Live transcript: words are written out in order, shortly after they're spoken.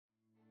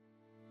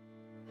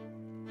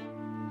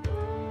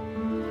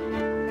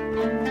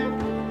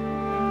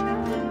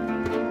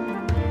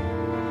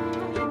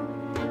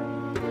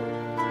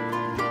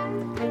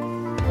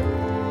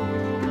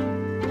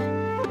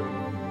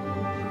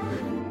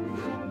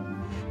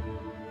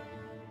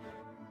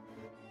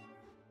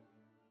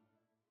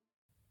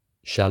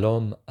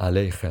Shalom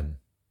Aleichem.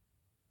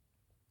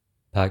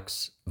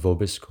 Pax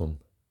Vobiscum.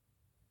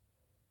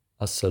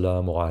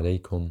 Assalamu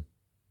alaikum.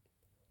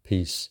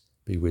 Peace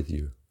be with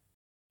you.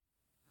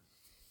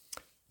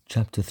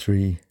 Chapter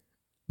 3,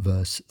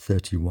 verse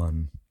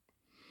 31.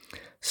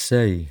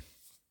 Say,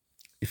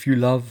 if you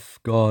love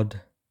God,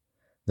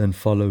 then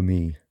follow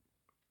me.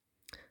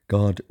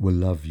 God will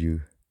love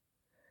you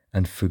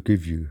and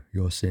forgive you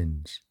your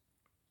sins.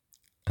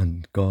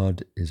 And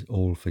God is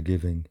all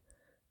forgiving,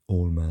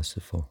 all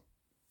merciful.